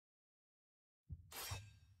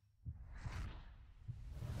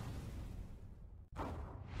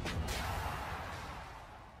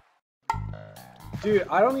Dude,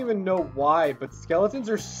 I don't even know why, but skeletons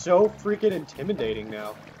are so freaking intimidating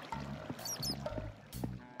now.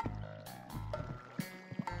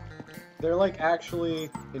 They're like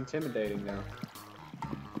actually intimidating now.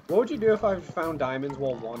 What would you do if I found diamonds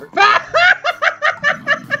while wandering? That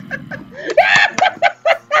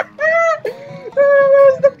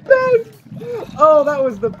was the best! Oh, that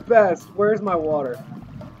was the best. Where's my water?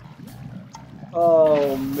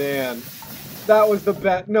 Oh man. That was the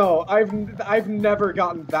best. No, I've never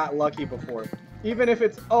gotten that lucky before. Even if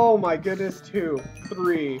it's, oh my goodness, 2,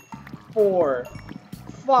 3, 4,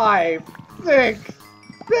 5, 6,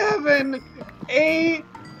 7, 8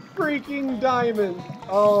 freaking diamonds.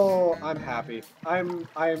 Oh, I'm happy. I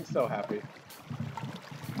am so happy.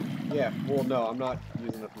 Yeah, well, no, I'm not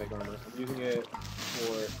using it to make armor. I'm using it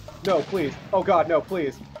for... No, please. Oh god, no,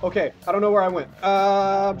 please. Okay, I don't know where I went.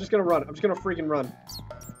 I'm just gonna run. I'm just gonna freaking run.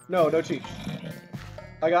 No, no cheat.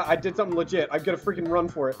 I did something legit. I'm gonna freaking run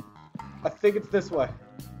for it. I think it's this way.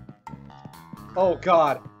 Oh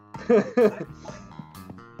god.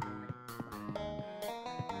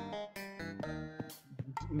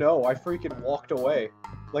 No, I freaking walked away.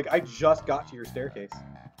 Like, I just got to your staircase.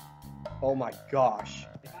 Oh my gosh.